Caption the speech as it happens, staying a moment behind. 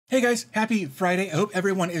Hey guys, happy Friday. I hope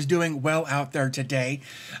everyone is doing well out there today.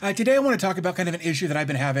 Today I want to talk about kind of an issue that I've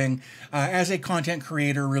been having as a content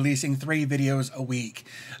creator releasing 3 videos a week.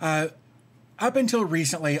 Up until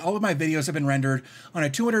recently, all of my videos have been rendered on a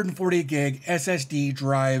 240 gig SSD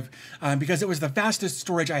drive because it was the fastest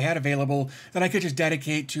storage I had available that I could just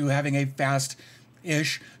dedicate to having a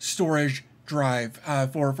fast-ish storage drive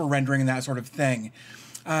for rendering and that sort of thing.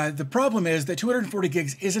 The problem is that 240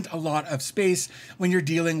 gigs isn't a lot of space when you're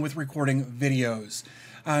dealing with recording videos.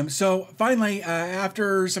 So finally,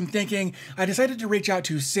 after some thinking, I decided to reach out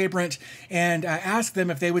to Sabrent and ask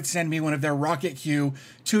them if they would send me one of their RocketQ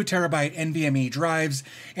 2TB NVMe drives,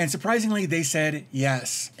 and surprisingly, they said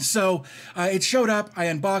yes. So it showed up, I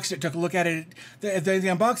unboxed it, took a look at it. The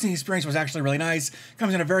unboxing experience was actually really nice.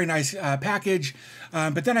 Comes in a very nice package,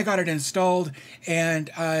 but then I got it installed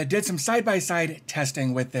and did some side-by-side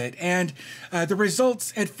testing with it, and the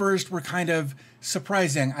results at first were kind of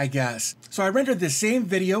surprising, I guess. So I rendered the same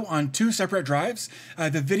video on 2 separate drives.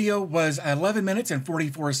 The video was 11 minutes and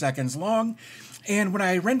 44 seconds long. And when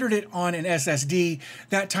I rendered it on an SSD,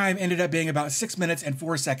 that time ended up being about 6 minutes and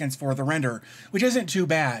 4 seconds for the render, which isn't too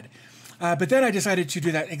bad. But then I decided to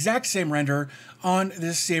do that exact same render on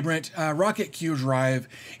this Sabrent RocketQ drive,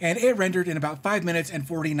 and it rendered in about 5 minutes and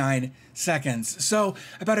 49 seconds. So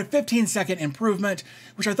about a 15-second improvement,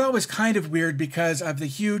 which I thought was kind of weird because of the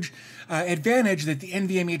huge advantage that the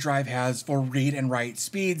NVMe drive has for read and write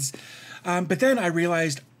speeds. But then I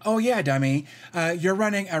realized, oh yeah, dummy, you're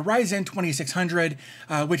running a Ryzen 2600,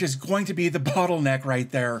 which is going to be the bottleneck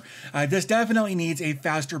right there. This definitely needs a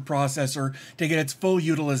faster processor to get its full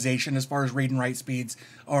utilization as far as read and write speeds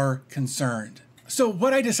are concerned. So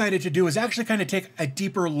what I decided to do is actually kind of take a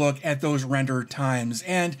deeper look at those render times.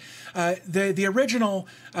 And the original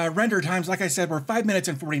render times, like I said, were 5 minutes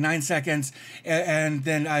and 49 seconds, and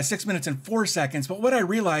then 6 minutes and 4 seconds. But what I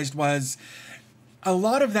realized was a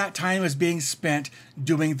lot of that time is being spent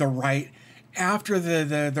doing the write after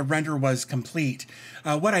the render was complete.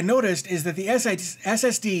 What I noticed is that the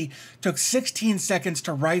SSD took 16 seconds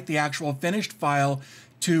to write the actual finished file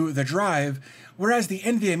to the drive, whereas the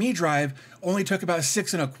NVMe drive only took about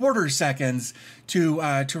 6.25 seconds to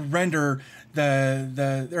render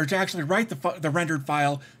or to actually write the rendered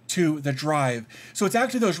file to the drive. So it's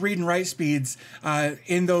actually those read and write speeds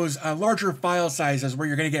in those larger file sizes where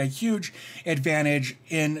you're going to get a huge advantage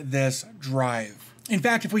in this drive. In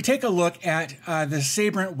fact, if we take a look at the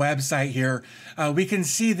Sabrent website here, we can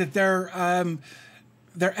see that their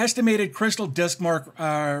estimated crystal disk mark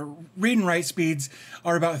read and write speeds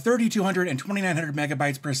are about 3,200 and 2,900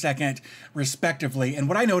 megabytes per second, respectively. And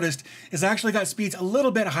what I noticed is I actually got speeds a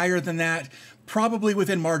little bit higher than that, probably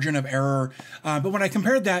within margin of error. But when I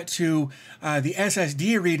compared that to the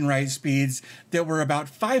SSD read and write speeds that were about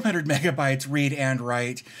 500 megabytes read and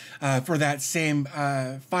write for that same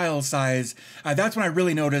file size, that's when I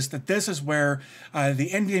really noticed that this is where the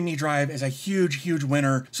NVMe drive is a huge, huge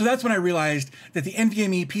winner. So that's when I realized that the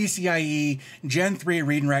NVMe PCIe Gen3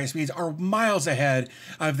 read and write speeds are miles ahead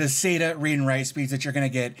of the SATA read and write speeds that you're going to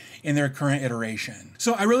get in their current iteration.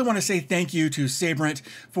 So I really want to say thank you to Sabrent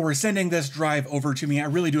for sending this drive over to me. I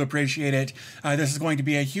really do appreciate it. This is going to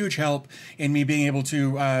be a huge help in me being able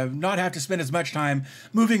to not have to spend as much time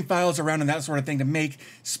moving files around and that sort of thing to make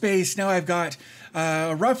space. Now I've got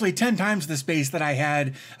roughly 10 times the space that I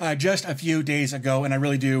had just a few days ago, and I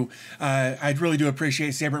really do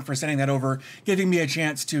appreciate Sabrent for sending that over, giving me a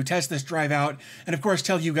chance to test this drive out, and of course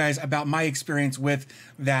tell you guys about my experience with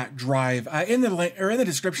that drive. In the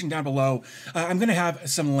description down below, I'm going to have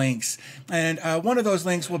some links, and one of those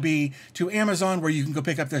links will be to Amazon, where you can go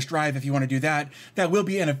pick up this drive if you want to do that. That will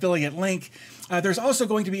be an affiliate link. There's also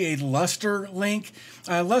going to be a Lustre link.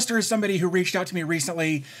 Lustre is somebody who reached out to me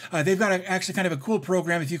recently. They've got actually kind of a cool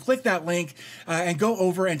program. If you click that link and go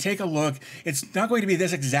over and take a look, it's not going to be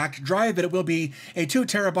this exact drive, but it will be a 2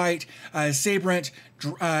 terabyte Sabrent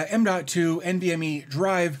M.2 NVMe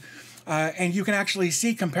drive. And you can actually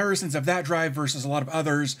see comparisons of that drive versus a lot of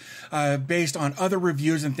others based on other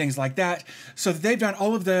reviews and things like that. So they've done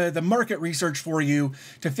all of the market research for you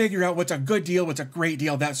to figure out what's a good deal, what's a great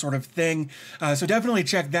deal, that sort of thing. So definitely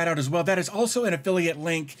check that out as well. That is also an affiliate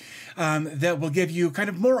link that will give you kind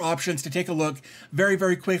of more options to take a look very,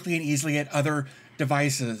 very quickly and easily at other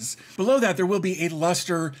devices. Below that, there will be a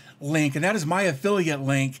Lustre link, and that is my affiliate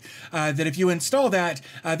link that if you install that,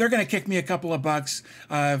 they're going to kick me a couple of bucks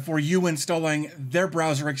for you installing their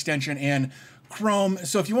browser extension in Chrome.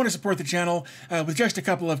 So if you want to support the channel with just a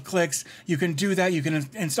couple of clicks, you can do that. You can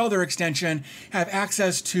install their extension, have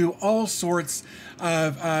access to all sorts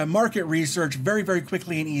of market research very, very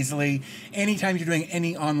quickly and easily anytime you're doing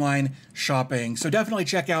any online shopping. So definitely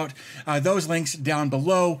check out those links down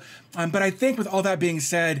below. But I think with all that being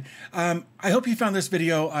said, I hope you found this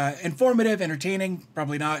video informative, entertaining,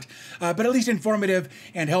 probably not, but at least informative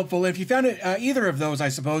and helpful. If you found it, either of those, I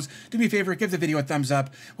suppose, do me a favor, give the video a thumbs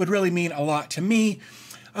up. Would really mean a lot to me.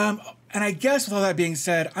 And I guess with all that being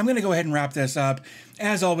said, I'm going to go ahead and wrap this up.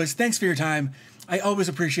 As always, thanks for your time. I always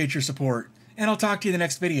appreciate your support, and I'll talk to you in the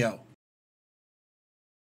next video.